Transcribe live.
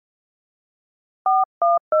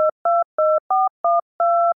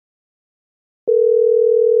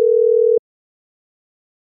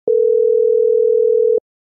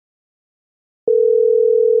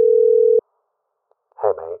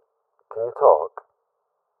talk?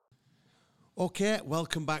 Okay,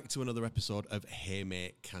 welcome back to another episode of Hey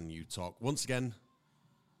Mate, Can You Talk? Once again,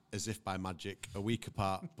 as if by magic, a week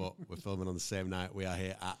apart, but we're filming on the same night. We are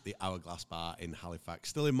here at the Hourglass Bar in Halifax,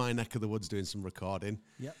 still in my neck of the woods doing some recording.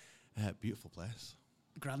 Yep. Beautiful place.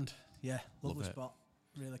 Grand. Yeah. Lovely Love it. spot.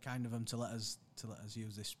 Really kind of them to let us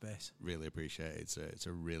use this space. Really appreciate it. It's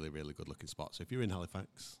a really, really good looking spot. So if you're in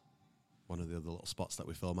Halifax, one of the other little spots that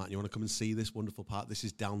we film at, and you want to come and see this wonderful park, this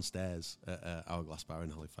is downstairs at Hourglass Bar in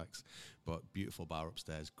Halifax, but beautiful bar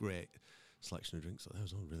upstairs, great selection of drinks. That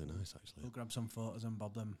was all really nice, actually. We'll grab some photos and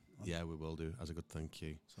bob them on Yeah, we will do, as a good thank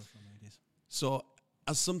you. social medias. So,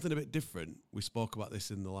 as something a bit different, we spoke about this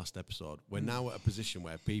in the last episode. We're now at a position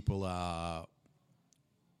where people are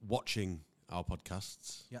watching our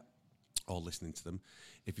podcasts Yep. or listening to them.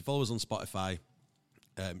 If you follow us on Spotify,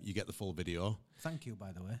 you get the full video. Thank you,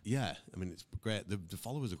 by the way. Yeah, I mean, it's great. The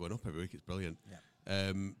followers are going up every week. It's brilliant.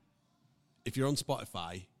 Yeah. If you're on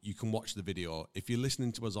Spotify, you can watch the video. If you're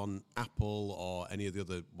listening to us on Apple or any of the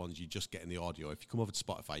other ones, you're just getting the audio. If you come over to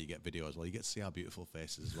Spotify, you get video as well. You get to see our beautiful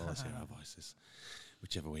faces as well as hear our voices,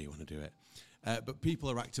 whichever way you want to do it. But people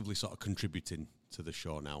are actively sort of contributing to the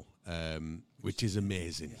show now, which is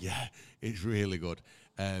amazing. Yeah, it's really good.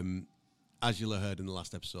 As you'll have heard in the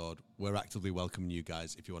last episode, we're actively welcoming you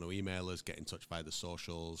guys. If you want to email us, get in touch via the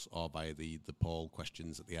socials or via the poll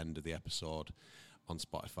questions at the end of the episode on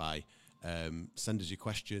Spotify. Send us your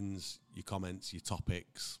questions, your comments, your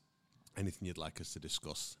topics, anything you'd like us to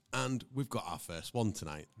discuss. And we've got our first one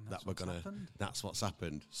tonight that we're gonna. happened. That's what's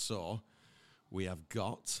happened. So we have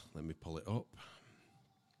got. Let me pull it up.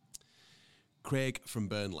 Craig from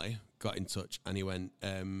Burnley got in touch and he went,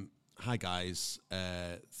 "Hi guys,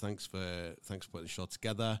 thanks for putting the show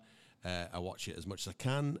together. I watch it as much as I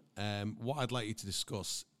can. What I'd like you to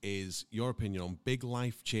discuss is your opinion on big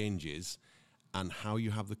life changes and how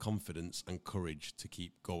you have the confidence and courage to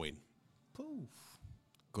keep going." Poof.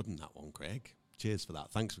 Good in that one, Craig. Cheers for that.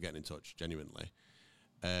 Thanks for getting in touch, genuinely.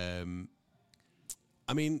 I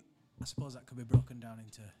mean, I suppose that could be broken down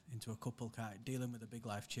into a couple, kind of dealing with a big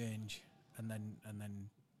life change and then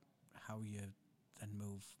how you then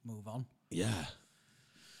move on. yeah.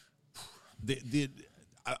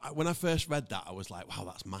 When I first read that, I was like, wow,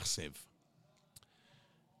 that's massive.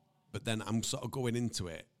 But then I'm sort of going into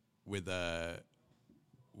it with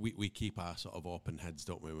we keep our sort of open heads,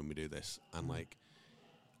 don't we, when we do this? And like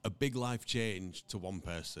a big life change to one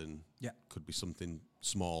person could be something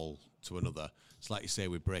small to another. It's like you say,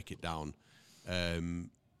 we break it down. I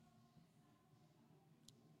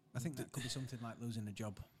think that could be something like losing a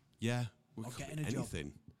job. Yeah, Or could getting be a job.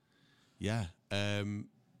 anything. Yeah,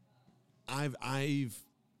 I've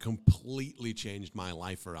completely changed my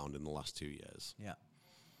life around in the last 2 years. Yeah.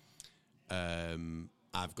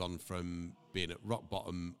 I've gone from being at rock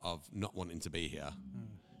bottom of not wanting to be here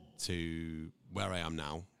to where I am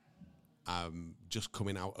now. I'm just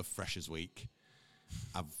coming out of Freshers Week.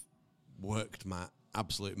 I've worked my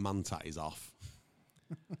absolute man tatties off.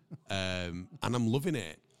 And I'm loving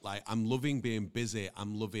it. Like, I'm loving being busy.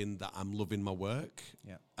 I'm loving that I'm loving my work.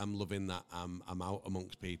 Yeah. I'm loving that I'm out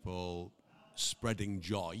amongst people spreading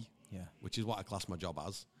joy, which is what I class my job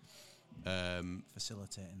as.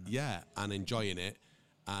 Facilitating that. Yeah, and enjoying it,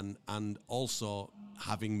 and also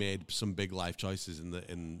having made some big life choices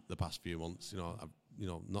in the past few months. I've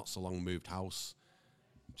not so long moved house,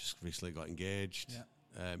 just recently got engaged.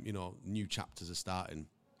 Yeah. New chapters are starting.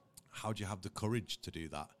 How do you have the courage to do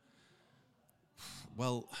that?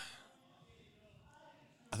 Well,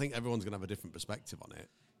 I think everyone's going to have a different perspective on it.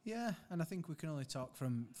 Yeah, and I think we can only talk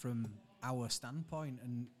from our standpoint,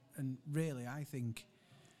 and really, I think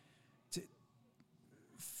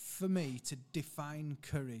for me to define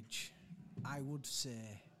courage, I would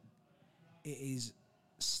say it is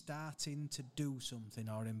starting to do something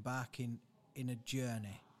or embarking in a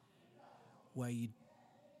journey where you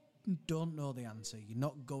don't know the answer. You're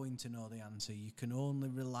not going to know the answer. You can only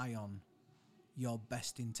rely on your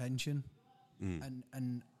best intention.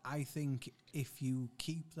 And I think if you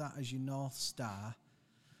keep that as your North Star,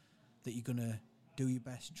 that you're going to do your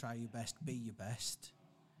best, try your best, be your best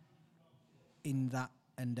in that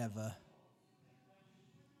endeavour,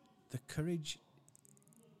 the courage,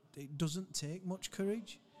 it doesn't take much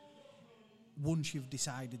courage once you've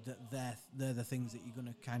decided that they're the things that you're going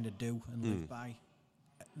to kind of do and live by.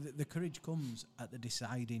 The courage comes at the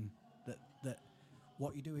deciding that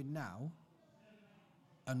what you're doing now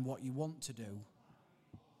and what you want to do,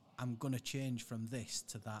 I'm going to change from this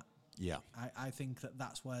to that. Yeah. I think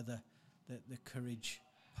that's where the courage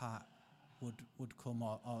part would come,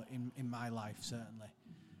 or in my life, certainly.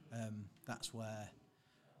 That's where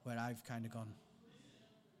I've kind of gone,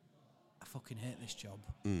 I fucking hate this job.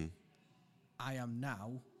 Mm. I am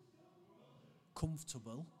now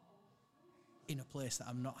comfortable in a place that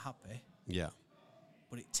I'm not happy, Yeah.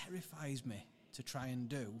 but it terrifies me to try and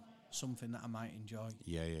do something that I might enjoy.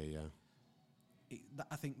 Yeah, yeah, yeah.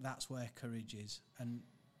 I think that's where courage is, and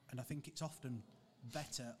I think it's often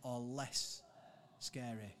better or less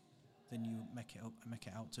scary than you make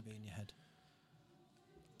it out to be in your head.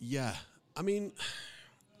 Yeah. I mean,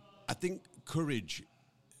 I think courage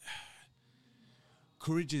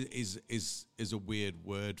is a weird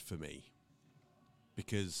word for me,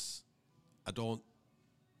 because I don't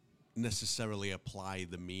necessarily apply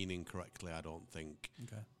the meaning correctly, I don't think.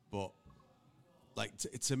 Okay. But like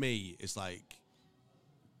to me, it's like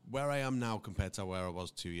where I am now compared to where I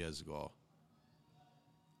was 2 years ago.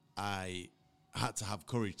 I had to have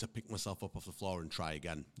courage to pick myself up off the floor and try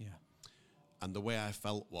again. Yeah. And the way I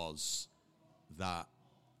felt was that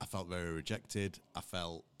I felt very rejected. I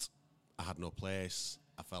felt I had no place.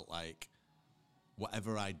 I felt like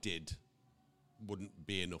whatever I did wouldn't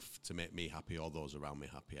be enough to make me happy or those around me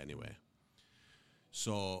happy anyway.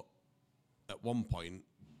 So at one point,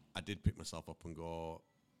 I did pick myself up and go,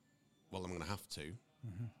 well, I'm going to have to,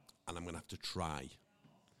 and I'm going to have to try.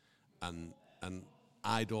 And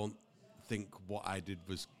I don't think what I did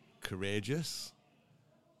was courageous,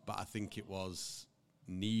 but I think it was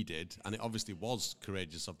needed, and it obviously was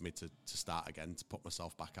courageous of me to start again, to put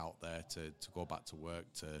myself back out there, to go back to work,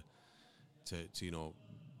 to you know,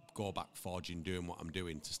 go back forging, doing what I'm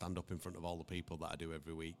doing, to stand up in front of all the people that I do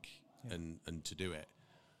every week, and to do it.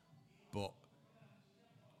 But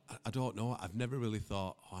I don't know. I've never really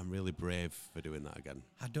thought, oh, I'm really brave for doing that again.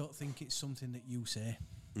 I don't think it's something that you say.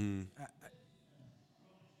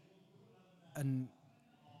 And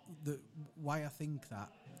why I think that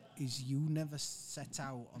is you never set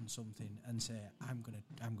out on something and say, I'm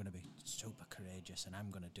gonna be super courageous and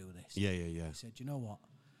I'm gonna do this. Yeah. You said, you know what?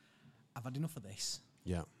 I've had enough of this.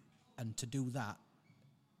 Yeah. And to do that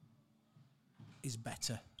is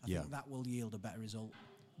better. I think that will yield a better result.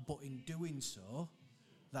 But in doing so,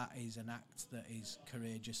 that is an act that is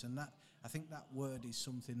courageous, and that, I think that word is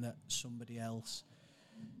something that somebody else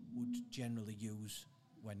would generally use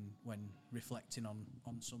when reflecting on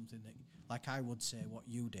something that, like I would say what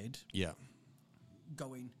you did. Yeah.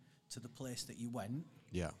 Going to the place that you went.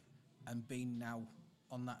 Yeah. And being now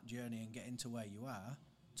on that journey and getting to where you are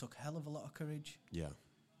took a hell of a lot of courage. Yeah.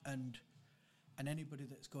 And anybody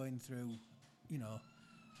that's going through, you know,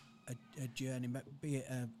 a journey, be it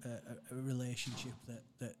a relationship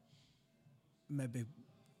that maybe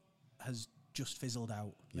has just fizzled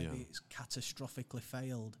out, maybe it's catastrophically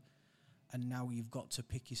failed, and now you've got to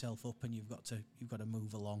pick yourself up and you've got to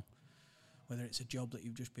move along. Whether it's a job that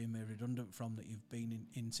you've just been made redundant from, that you've been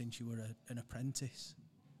in since you were an apprentice,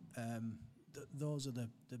 those are the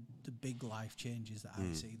big life changes that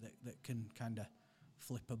I see that can kind of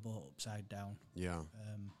flip a boat upside down. Yeah.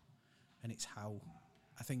 And it's how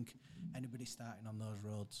I think anybody starting on those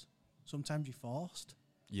roads, sometimes you're forced.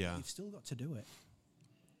 Yeah. You've still got to do it.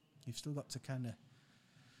 You've still got to kind of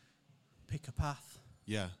pick a path.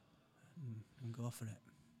 Yeah. And go for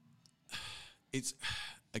it. It's,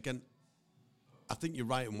 again, I think you're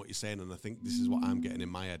right in what you're saying, and I think this is what I'm getting in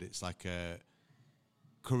my head. It's like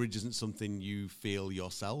courage isn't something you feel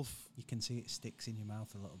yourself. You can see it sticks in your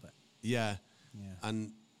mouth a little bit. Yeah. Yeah.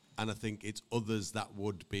 And I think it's others that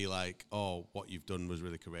would be like, oh, what you've done was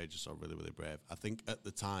really courageous or really, really brave. I think at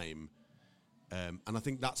the time, and I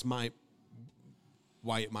think that's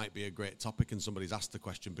why it might be a great topic, and somebody's asked the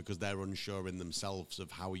question because they're unsure in themselves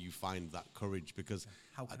of how you find that courage. Because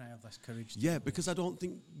how can I have less courage? Because I don't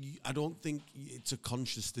think it's a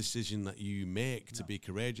conscious decision that you make to be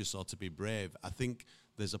courageous or to be brave. I think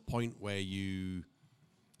there's a point where you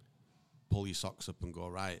pull your socks up and go,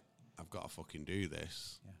 right, I've got to fucking do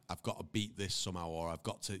this. Yeah. I've got to beat this somehow, or I've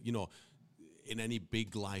got to, you know, in any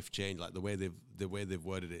big life change, like the way they've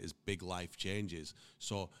worded it is big life changes.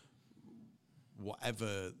 So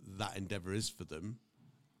whatever that endeavor is for them,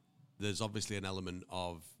 there's obviously an element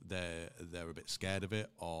of they're a bit scared of it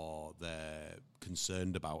or they're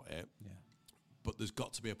concerned about it. Yeah. But there's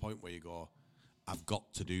got to be a point where you go, I've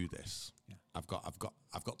got to do this. Yeah. I've got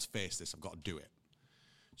to face this. I've got to do it.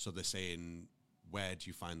 So they're saying, where do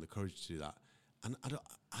you find the courage to do that? And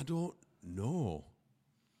I don't know,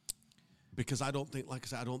 because I don't think, like I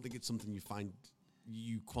said, I don't think it's something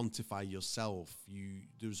you quantify yourself.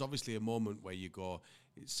 There's obviously a moment where you go,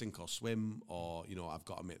 it's sink or swim, or, you know, I've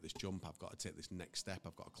got to make this jump, I've got to take this next step,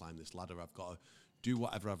 I've got to climb this ladder, I've got to do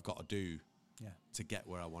whatever I've got to do to get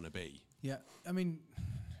where I want to be. Yeah, I mean,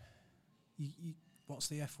 what's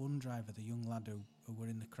the F1 driver, the young lad who were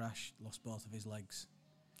in the crash, lost both of his legs?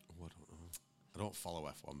 Oh, I don't know. don't follow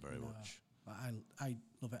F1 very No. much. But I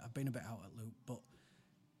love it. I've been a bit out at Luke, but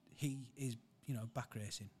he is, back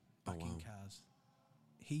racing, back in cars.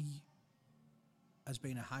 He has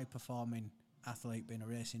been a high-performing athlete, being a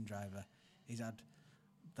racing driver. He's had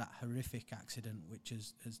that horrific accident which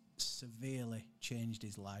has severely changed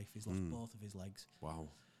his life. He's lost both of his legs. Wow.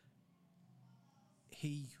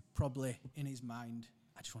 He probably, in his mind,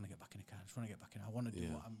 I just want to get back in a car. I want to do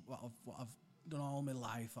what I've done all my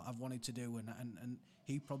life, what I've wanted to do, and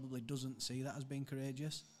he probably doesn't see that as being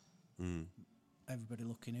courageous. Everybody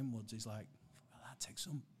looking inwards is like, well, that takes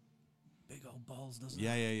some big old balls, doesn't it?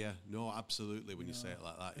 Yeah. No, absolutely. When you say it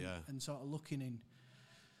like that, and sort of looking in.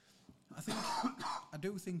 I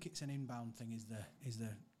do think it's an inbound thing. Is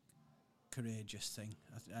the courageous thing.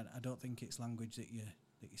 I don't think it's language that you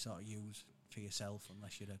sort of use for yourself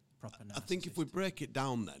unless you're a proper narcissist. I think if we break it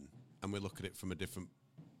down then, and we look at it from a different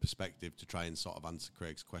perspective to try and sort of answer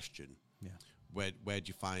Craig's question, where do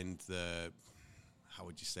you find how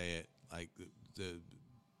would you say it, like the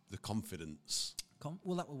confidence?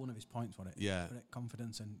 Well, that was one of his points, wasn't it? Yeah.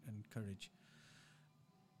 Confidence and courage.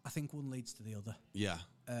 I think one leads to the other. Yeah.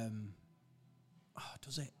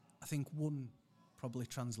 Does it? I think one probably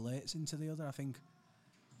translates into the other. I think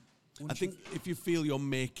if you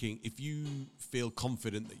feel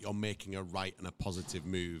confident that you're making a right and a positive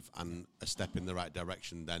move and a step in the right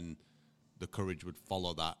direction, then the courage would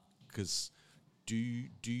follow that. Because do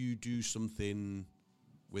you do something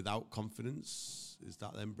without confidence? Is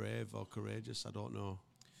that then brave or courageous? I don't know.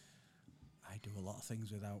 I do a lot of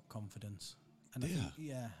things without confidence. And I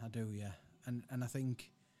think, I do, and I think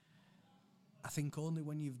only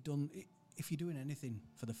when you've done, if you're doing anything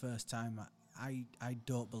for the first time, I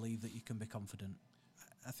don't believe that you can be confident.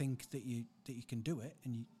 I think that you can do it,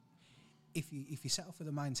 and if you set off with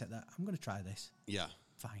a mindset that I'm going to try this,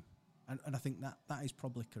 fine, and I think that is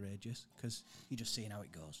probably courageous because you're just seeing how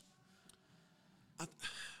it goes. I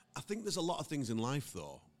think there's a lot of things in life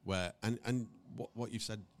though where and what you've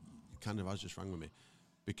said kind of has just rang with me,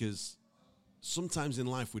 because sometimes in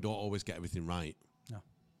life we don't always get everything right. No.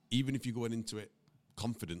 Even if you're going into it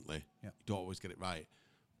confidently, you don't always get it right.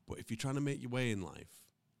 But if you're trying to make your way in life,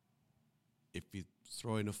 if you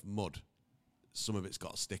throw enough mud, some of it's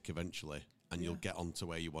got to stick eventually, and you'll get onto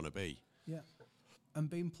where you want to be. Yeah. And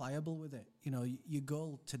being pliable with it. Your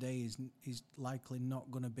goal today is likely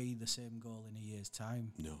not going to be the same goal in a year's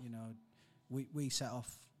time. No. We set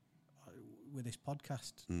off with this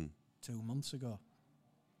podcast 2 months ago.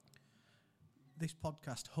 This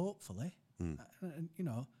podcast, hopefully,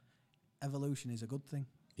 evolution is a good thing.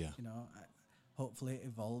 Yeah. Hopefully it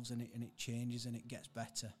evolves and it changes and it gets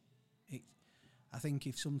better. I think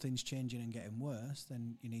if something's changing and getting worse,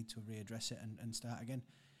 then you need to readdress it and start again.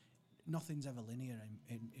 Nothing's ever linear,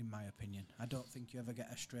 in my opinion. I don't think you ever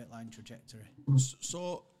get a straight line trajectory.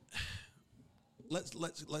 So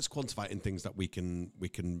let's quantify it in things that we can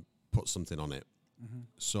put something on it. Mm-hmm.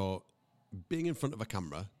 So being in front of a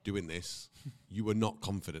camera doing this, you were not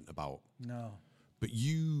confident about. No. But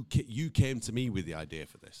you came to me with the idea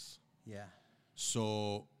for this. Yeah.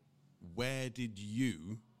 So where did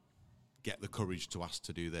you get the courage to ask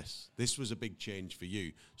to do this? This was a big change for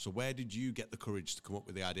you. So where did you get the courage to come up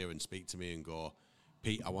with the idea and speak to me and go,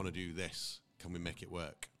 Pete, I want to do this. Can we make it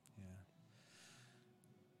work? Yeah.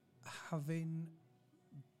 Having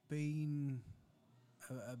been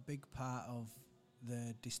a big part of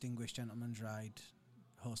the Distinguished Gentleman's Ride,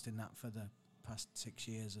 hosting that for the past 6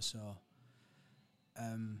 years or so,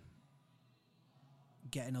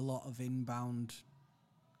 getting a lot of inbound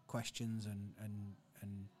questions and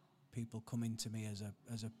people coming to me as a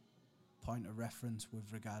point of reference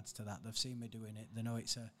with regards to that. They've seen me doing it. They know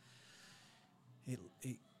it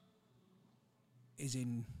is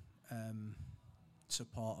in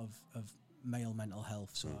support of male mental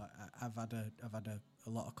health. So I've had a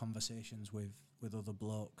lot of conversations with other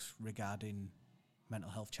blokes regarding mental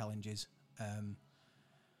health challenges.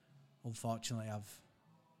 Unfortunately,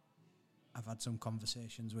 I've had some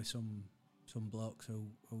conversations with some blokes who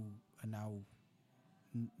are now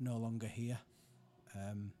no longer here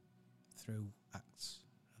through acts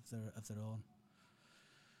of their own.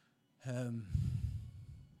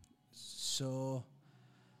 So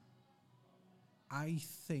I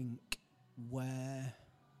think where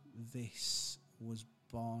this was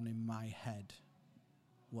born in my head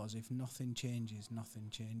was, if nothing changes, nothing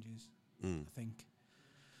changes. I think.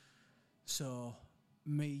 So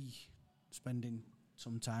me spending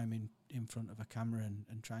some time in front of a camera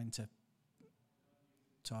and trying to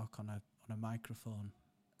talk on a microphone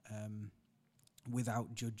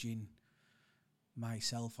without judging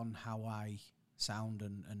myself on how I sound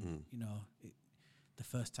and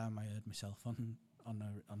the first time I heard myself on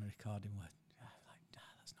a recording, word, I was like,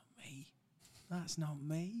 that's not me. That's not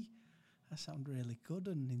me. I sound really good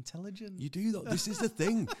and intelligent. You do, though. This is the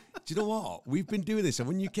thing. Do you know what? We've been doing this, and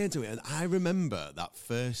when you came to it, and I remember that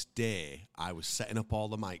first day I was setting up all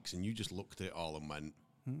the mics, and you just looked at it all and went,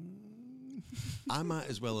 I might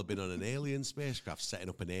as well have been on an alien spacecraft setting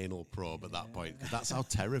up an anal probe at that point, because that's how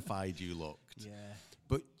terrified you looked. Yeah.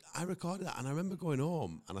 But I recorded that, and I remember going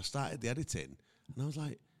home, and I started the editing, and I was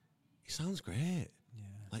like, it sounds great. Yeah.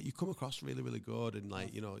 Like, you come across really, really good, and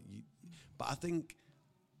like, you know, but I think...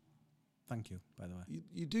 Thank you, by the way.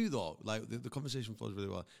 You do, though. Like, the conversation flows really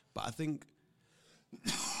well. But I think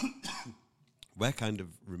we're kind of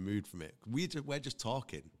removed from it. We're just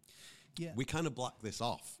talking. Yeah. We kind of block this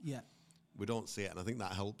off. Yeah. We don't see it, and I think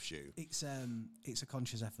that helps you. It's a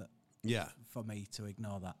conscious effort. Yeah. For me to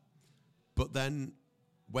ignore that. But then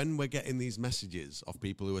when we're getting these messages of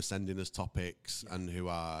people who are sending us topics and who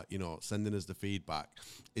are, you know, sending us the feedback,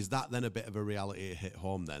 is that then a bit of a reality hit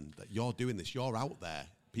home then? That you're doing this, you're out there.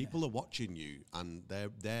 People are watching you, and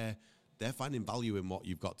they're finding value in what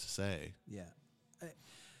you've got to say. Yeah.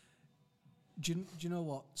 Do you know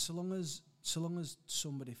what? So long as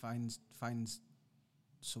somebody finds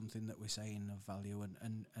something that we're saying of value,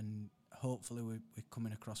 and hopefully we're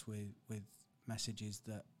coming across with messages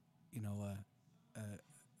that, you know,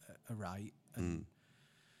 are right. And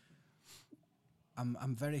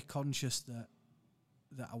I'm very conscious that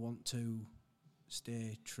I want to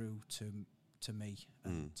stay true to me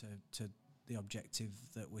and to the objective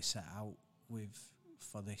that we set out with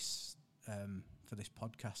for this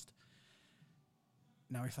podcast.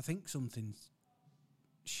 Now, if I think something's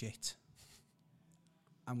shit,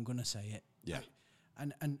 I'm gonna say it. Yeah.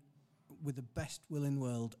 And with the best will in the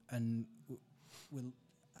world, and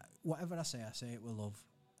whatever I say it with love.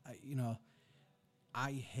 You know,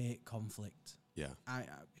 I hate conflict. Yeah.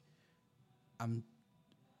 I'm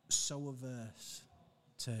so averse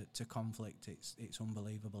to conflict. It's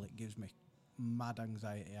unbelievable. It gives me mad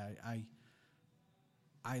anxiety.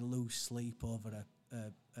 I lose sleep over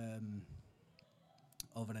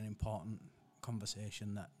over an important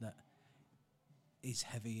conversation that is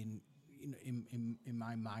heavy in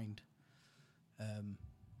my mind.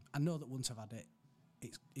 I know that once I've had it,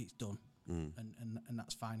 it's done, and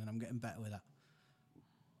that's fine, and I'm getting better with that.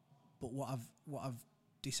 But what I've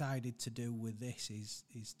decided to do with this is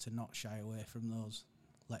to not shy away from those.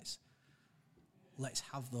 Let's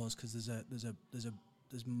have those, because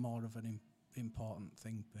there's more of an important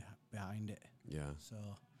thing behind it. Yeah. So,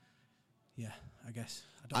 yeah, I guess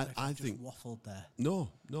I think just waffled there. No,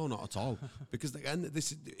 not at all. Because again,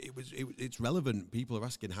 it's relevant. People are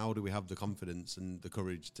asking, how do we have the confidence and the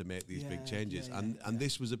courage to make these big changes? And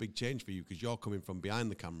this was a big change for you, because you're coming from behind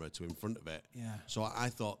the camera to in front of it. Yeah. So I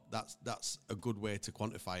thought that's a good way to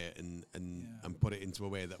quantify it and put it into a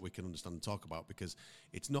way that we can understand and talk about, because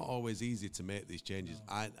it's not always easy to make these changes.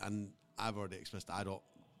 No. I've already expressed I don't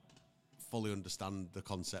fully understand the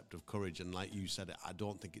concept of courage, and like you said, I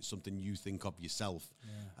don't think it's something you think of yourself.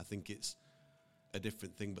 I think it's a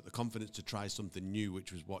different thing, but the confidence to try something new,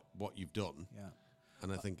 which was what you've done,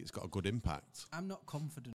 and I think it's got a good impact. I'm not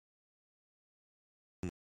confident.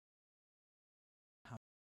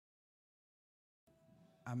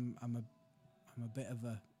 I'm a bit of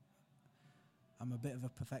a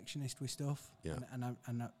perfectionist with stuff, and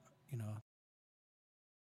I you know,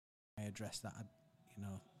 I address that.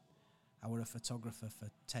 I were a photographer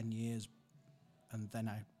for 10 years, and then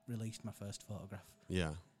I released my first photograph.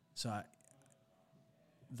 Yeah. So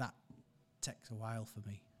that takes a while for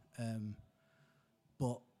me.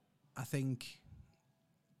 But I think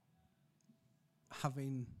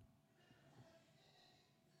having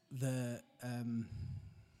the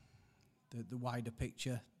wider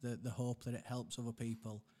picture, the hope that it helps other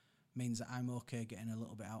people, means that I'm okay getting a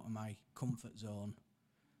little bit out of my comfort zone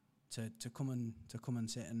to come and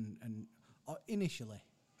sit and initially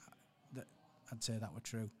that I'd say that were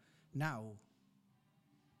true. Now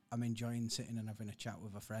I'm enjoying sitting and having a chat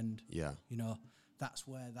with a friend. Yeah. You know, that's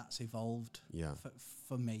where that's evolved. Yeah.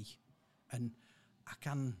 For me, and I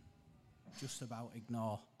can just about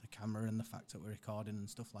ignore the camera and the fact that we're recording and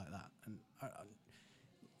stuff like that, and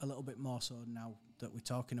a little bit more so now that we're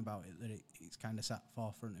talking about it, that it's kind of sat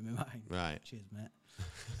forefront in my mind. Right. Cheers, mate.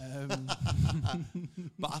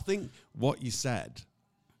 But I think what you said,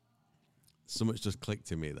 so much just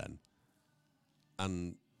clicked in me then.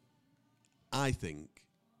 And I think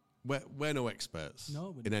we're no experts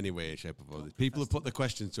in any way, shape or form. People have put the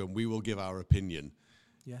questions to them. We will give our opinion.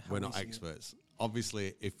 Yeah, we're not experts.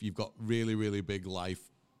 Obviously, if you've got really, really big life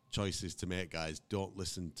choices to make, guys, don't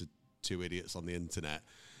listen to two idiots on the internet.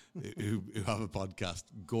 who have a podcast,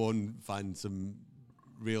 go and find some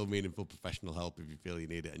real meaningful professional help if you feel you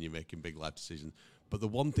need it and you're making big life decisions. But the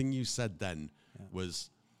one thing you said then was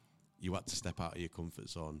you had to step out of your comfort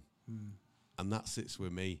zone. And that sits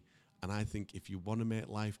with me. And I think if you want to make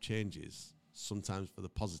life changes, sometimes for the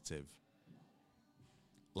positive,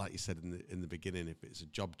 like you said in the beginning, if it's a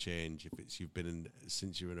job change, if it's you've been in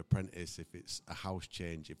since you're an apprentice, if it's a house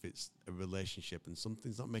change, if it's a relationship and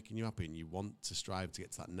something's not making you happy and you want to strive to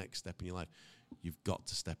get to that next step in your life, you've got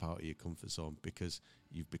to step out of your comfort zone because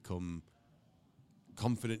you've become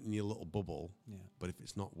confident in your little bubble. Yeah. But if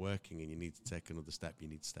it's not working and you need to take another step, you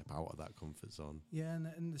need to step out of that comfort zone. Yeah,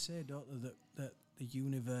 and they say, don't they, that the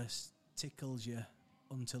universe tickles you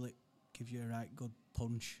until it gives you a right good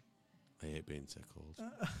punch. I hate being tickled.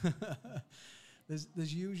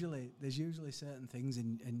 There's usually certain things,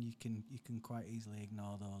 and you can quite easily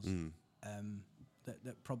ignore those.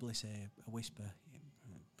 That probably say a whisper. You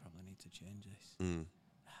probably need to change this.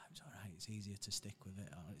 It's all right. It's easier to stick with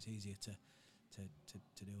it, or it's easier to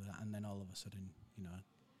do that. And then all of a sudden,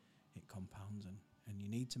 it compounds, and you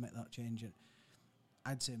need to make that change. And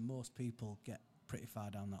I'd say most people get pretty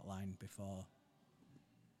far down that line before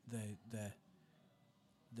the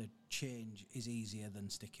change is easier than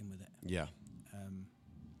sticking with it. Yeah.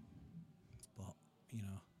 But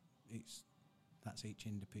that's each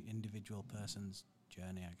individual person's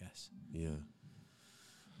journey, I guess. Yeah.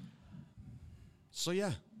 So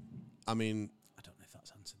yeah, I mean, I don't know if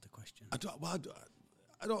that's answered the question. I don't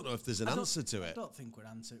know if there's an answer to it. I don't think we're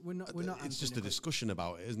answering. We're not. It's just a discussion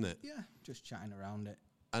about it, isn't it? Yeah, just chatting around it.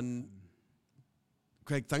 And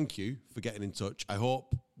Craig, thank you for getting in touch. I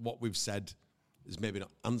hope what we've said has maybe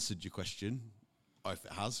not answered your question, or if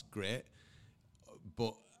it has, great.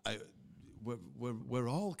 But we're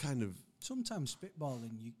all kind of sometimes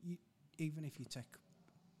spitballing. You even if you take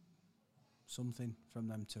something from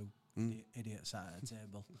them two idiots at a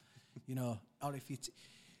table, or if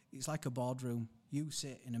it's like a boardroom. You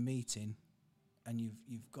sit in a meeting, and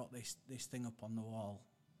you've got this thing up on the wall.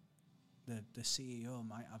 The CEO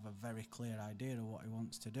might have a very clear idea of what he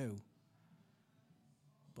wants to do,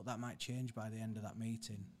 but that might change by the end of that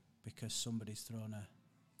meeting because somebody's thrown a...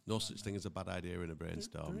 No such thing as a bad idea in a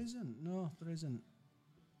brainstorm. There isn't. No, there isn't.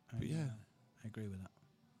 But yeah. I agree with that.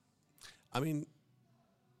 I mean,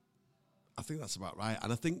 I think that's about right.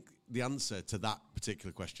 And I think the answer to that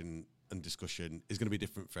particular question and discussion is going to be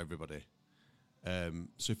different for everybody.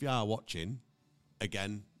 So if you are watching,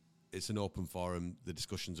 again, it's an open forum. The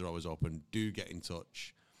discussions are always open. Do get in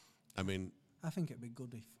touch. I mean, I think it'd be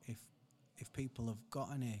good if people have got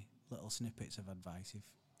any little snippets of advice,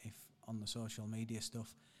 if on the social media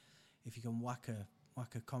stuff, if you can whack a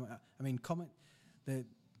comment. I mean, comment the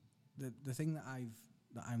thing that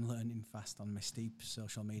I'm learning fast on my steep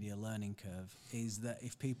social media learning curve is that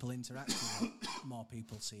if people interact with it, more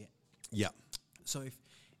people see it. Yeah. So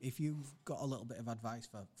if you've got a little bit of advice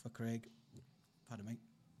for Craig, pardon me,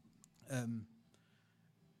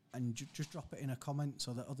 and just drop it in a comment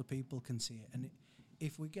so that other people can see it. And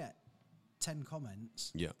if we get 10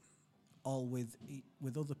 comments, yeah, all with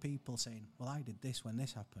other people saying, "Well, I did this when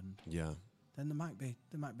this happened," yeah, then there might be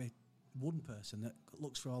one person that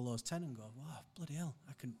looks for all those 10 and goes, "Wow, bloody hell,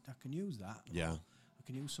 I can use that." Yeah, I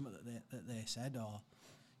can use something that they said, or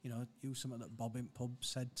use something that Bob in Pub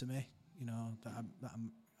said to me. That I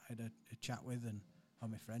had a chat with, or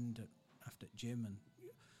my friend after gym, and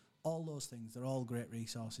all those things. They're all great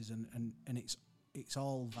resources, and it's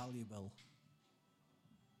all valuable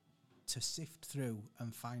to sift through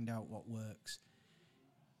and find out what works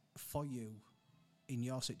for you in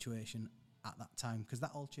your situation at that time, because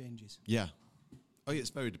that all changes. Yeah. Oh, yeah, it's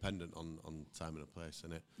very dependent on time and a place,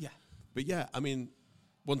 isn't it? Yeah. But yeah, I mean,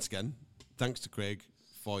 once again, thanks to Craig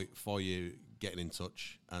for you getting in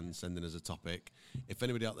touch and sending us a topic. If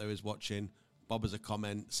anybody out there is watching, bob us a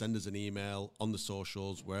comment, send us an email on the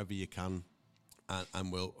socials, wherever you can,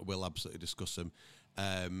 and we'll absolutely discuss them.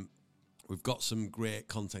 We've got some great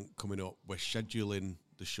content coming up. We're scheduling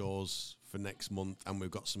the shows for next month, and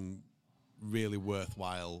we've got some really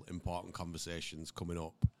worthwhile, important conversations coming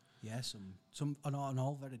up. Yeah, some and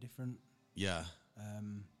all very different. Yeah.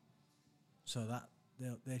 So that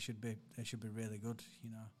they should be really good.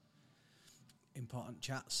 Important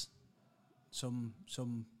chats. Some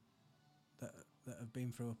that have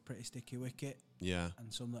been through a pretty sticky wicket. Yeah.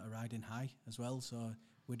 And some that are riding high as well. So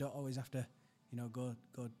we don't always have to,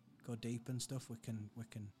 go deep and stuff. We can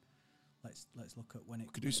let's look at when it.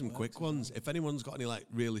 We could do some quick ones. If anyone's got any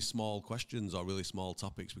really small questions or really small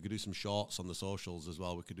topics, we could do some shorts on the socials as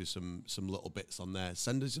well. We could do some little bits on there.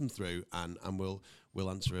 Send us them through, and we'll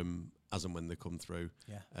answer them as and when they come through.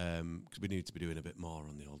 Yeah. Because we need to be doing a bit more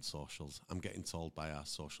on the old socials. I'm getting told by our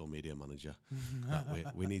social media manager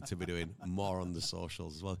that we need to be doing more on the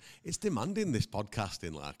socials as well. It's demanding, this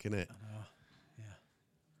podcasting, like, isn't it? I know. Yeah.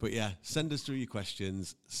 But yeah, send us through your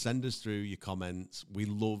questions, send us through your comments. We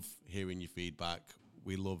love hearing your feedback.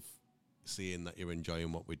 We love seeing that you're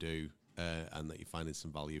enjoying what we do and that you're finding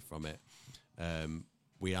some value from it.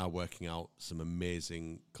 We are working out some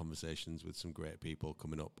amazing conversations with some great people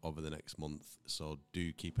coming up over the next month. So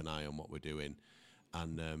do keep an eye on what we're doing,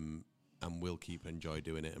 and we'll keep enjoy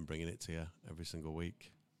doing it and bringing it to you every single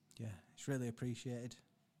week. Yeah, it's really appreciated.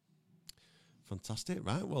 Fantastic.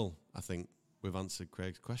 Right, well, I think we've answered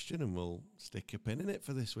Craig's question, and we'll stick a pin in it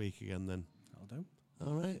for this week again then. That'll do.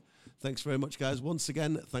 All right. Thanks very much, guys. Once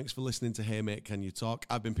again, thanks for listening to Hey Mate, Can You Talk?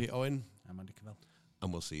 I've been Pete Owen. I'm Andy Cavell.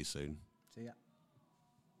 And we'll see you soon. See ya.